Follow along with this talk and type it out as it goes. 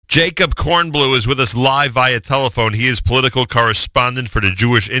Jacob Kornblue is with us live via telephone. He is political correspondent for the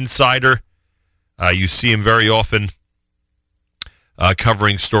Jewish Insider. You see him very often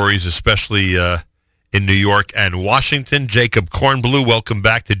covering stories, especially in New York and Washington. Jacob Kornblue, welcome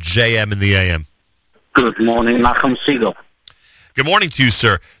back to JM in the AM. Good morning, Nachum Segal. Good morning to you,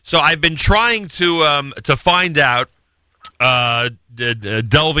 sir. So I've been trying to find out,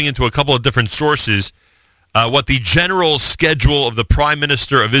 delving into a couple of different sources, what the general schedule of the Prime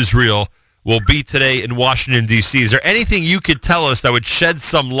Minister of Israel will be today in Washington, D.C. Is there anything you could tell us that would shed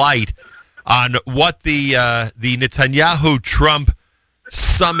some light on what the Netanyahu-Trump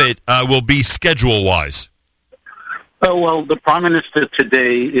summit will be schedule-wise? Well, the Prime Minister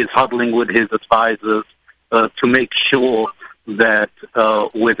today is huddling with his advisors to make sure that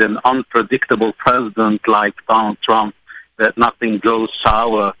with an unpredictable president like Donald Trump, that nothing goes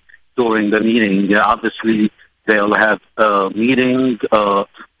sour during the meeting. Obviously, they'll have a meeting. The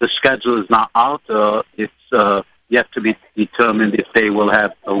schedule is not out. It's yet to be determined if they will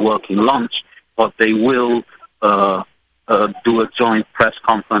have a working lunch, but they will do a joint press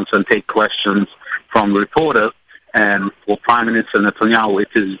conference and take questions from reporters. And for Prime Minister Netanyahu,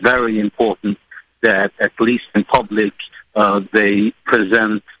 it is very important that, at least in public, they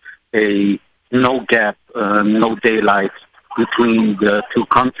present a no gap, no daylight between the two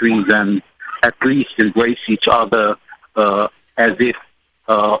countries, and at least embrace each other as if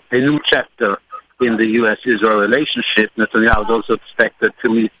a new chapter in the U.S.-Israel relationship. Netanyahu is also expected to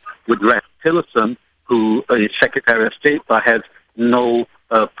meet with Rex Tillerson, who is Secretary of State, but has no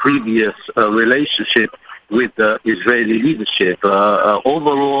previous relationship with the Israeli leadership.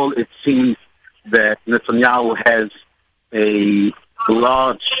 Overall, it seems that Netanyahu has a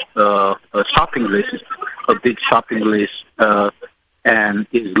large shopping list, a big shopping list, and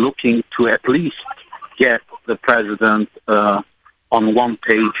is looking to at least get the president on one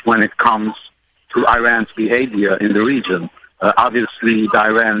page when it comes to Iran's behavior in the region. Obviously, the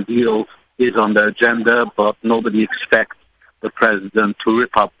Iran deal is on the agenda, but nobody expects the president to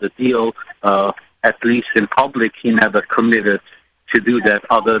rip up the deal. At least in public, he never committed to do that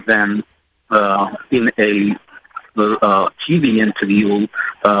other than in a TV interview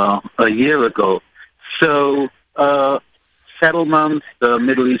a year ago. So settlements, the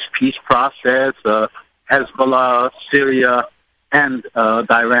Middle East peace process, Hezbollah, Syria, and the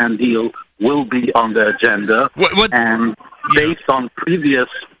Iran deal will be on the agenda. And based on previous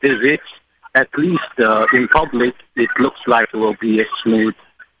visits, at least in public, it looks like it will be a smooth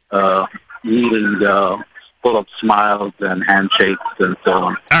meeting, full of smiles and handshakes and so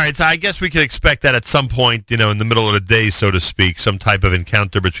on. All right, so I guess we could expect that at some point, in the middle of the day, so to speak, some type of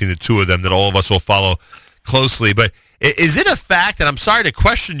encounter between the two of them that all of us will follow closely. But is it a fact, and I'm sorry to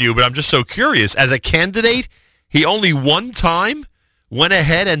question you, but I'm just so curious, as a candidate, he only one time went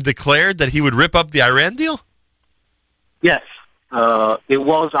ahead and declared that he would rip up the Iran deal? Yes. It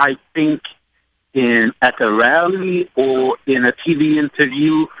was, I think, at a rally or in a TV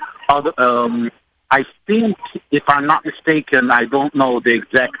interview. I think, if I'm not mistaken, I don't know the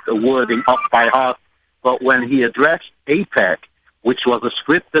exact wording off by heart, but when he addressed AIPAC, which was a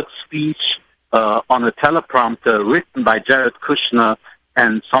scripted speech on a teleprompter written by Jared Kushner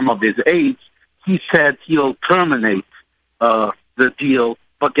and some of his aides, he said he'll terminate the deal,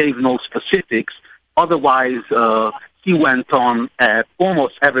 but gave no specifics. Otherwise, he went on at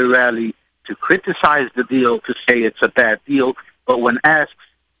almost every rally to criticize the deal, to say it's a bad deal, but when asked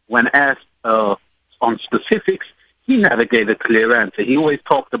on specifics, he never gave a clear answer. He always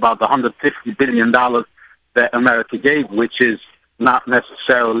talked about the $150 billion that America gave, which is not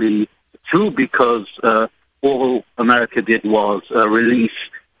necessarily true, because all America did was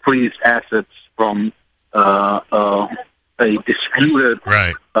freeze assets from a disputed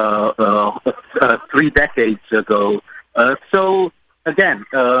 3 decades ago. So, again,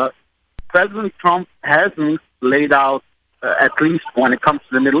 President Trump hasn't laid out, at least when it comes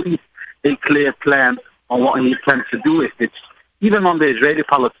to the Middle East, a clear plan on what he plans to do. If it's even on the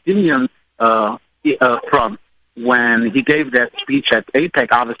Israeli-Palestinian front, when he gave that speech at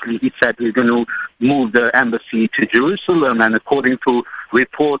AIPAC, obviously he said he's going to move the embassy to Jerusalem, and according to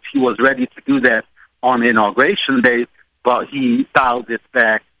reports, he was ready to do that on Inauguration Day, but he dialed it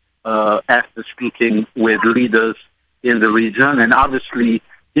back after speaking with leaders in the region. And obviously,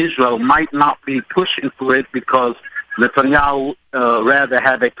 Israel might not be pushing for it because Netanyahu rather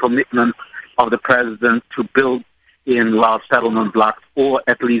had a commitment of the president to build in large settlement blocks, or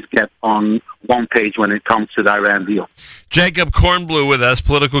at least get on one page when it comes to the Iran deal. Jacob Kornblue with us,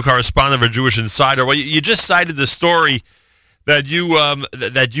 political correspondent for Jewish Insider. Well, you just cited the story that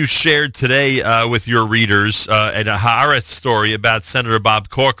you shared today with your readers, and a Haaretz story about Senator Bob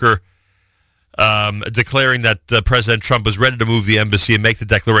Corker declaring that President Trump was ready to move the embassy and make the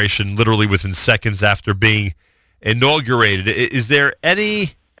declaration literally within seconds after being inaugurated. Is there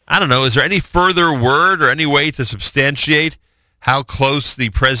any further word or any way to substantiate how close the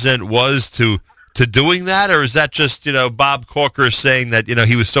president was to doing that, or is that just, Bob Corker saying that,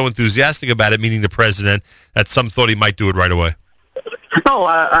 he was so enthusiastic about it, meaning the president, that some thought he might do it right away? No,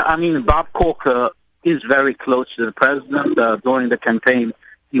 I mean, Bob Corker is very close to the president. During the campaign,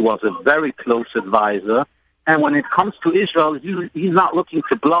 he was a very close advisor. And when it comes to Israel, he's not looking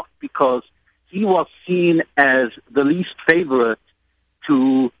to bluff because he was seen as the least favorite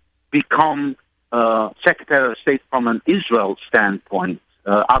to become Secretary of State from an Israel standpoint.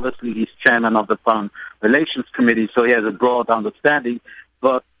 Obviously, he's chairman of the Foreign Relations Committee, so he has a broad understanding.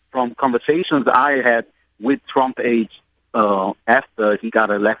 But from conversations I had with Trump aides after he got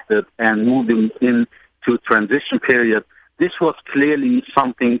elected and moving into transition period, this was clearly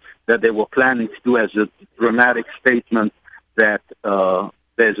something that they were planning to do as a dramatic statement that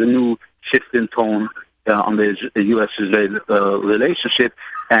there's a new shift in tone on the U.S.-Israel relationship.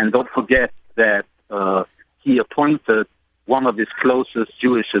 And don't forget that he appointed one of his closest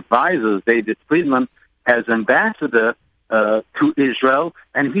Jewish advisors, David Friedman, as ambassador to Israel,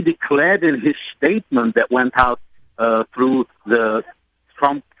 and he declared in his statement that went out through the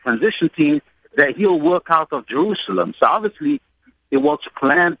Trump transition team that he'll work out of Jerusalem. So obviously it was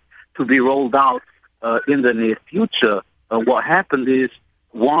planned to be rolled out in the near future. What happened is,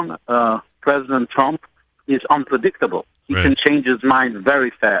 one, President Trump is unpredictable. He can change his mind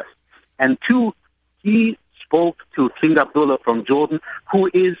very fast. And two, he spoke to King Abdullah from Jordan, who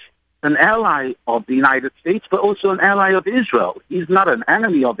is an ally of the United States, but also an ally of Israel. He's not an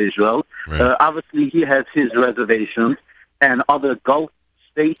enemy of Israel. Right. Obviously, he has his reservations, and other Gulf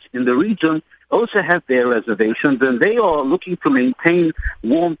states in the region also have their reservations, and they are looking to maintain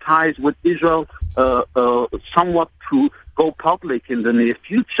warm ties with Israel, somewhat to go public in the near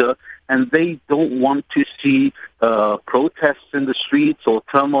future, and they don't want to see protests in the streets or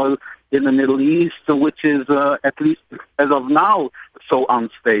turmoil in the Middle East, which is, at least as of now, so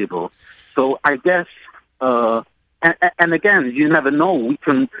unstable. So I guess, and again, you never know. We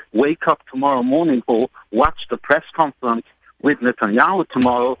can wake up tomorrow morning or watch the press conference with Netanyahu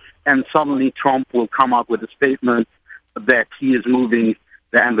tomorrow, and suddenly Trump will come up with a statement that he is moving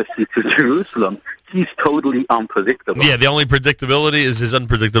the embassy to Jerusalem. He's totally unpredictable. Yeah, the only predictability is his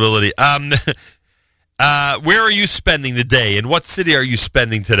unpredictability. Where are you spending the day? In what city are you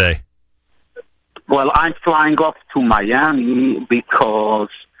spending today? Well, I'm flying off to Miami because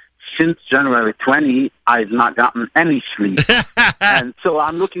since January 20, I've not gotten any sleep. And so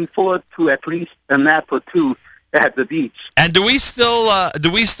I'm looking forward to at least a nap or two at the beach. And do we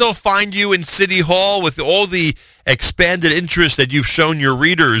still find you in City Hall with all the expanded interest that you've shown your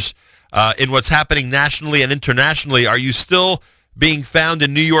readers in what's happening nationally and internationally? Are you still being found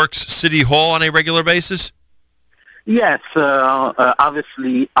in New York's City Hall on a regular basis? Yes,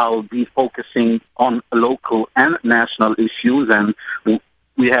 obviously I'll be focusing on local and national issues, and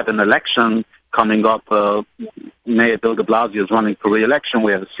we have an election coming up. Mayor Bill de Blasio is running for re-election.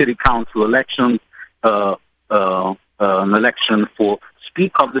 We have a city council election, an election for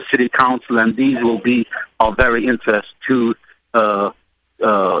Speaker of the City Council, and these will be of very interest to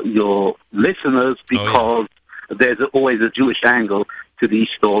your listeners because there's always a Jewish angle to these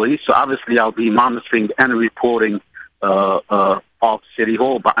stories. So obviously I'll be monitoring and reporting of City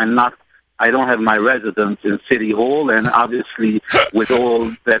Hall, but I don't have my residence in City Hall, and obviously with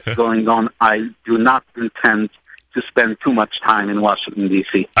all that's going on, I do not intend to spend too much time in Washington,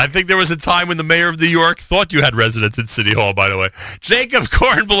 D.C. I think there was a time when the mayor of New York thought you had residence in City Hall, by the way. Jacob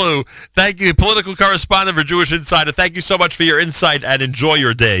Kornbluh, thank you, political correspondent for Jewish Insider. Thank you so much for your insight, and enjoy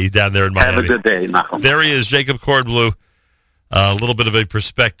your day down there in Miami. Have a good day, Malcolm. There he is, Jacob Kornbluh. A little bit of a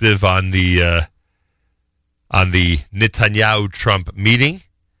perspective on the Netanyahu-Trump meeting,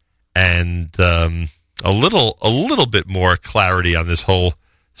 and a little bit more clarity on this whole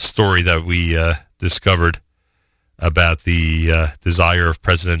story that we discovered about the desire of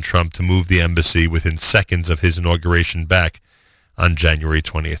President Trump to move the embassy within seconds of his inauguration back on January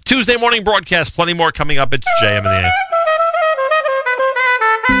 20th. Tuesday morning broadcast, plenty more coming up. It's JM in the AM.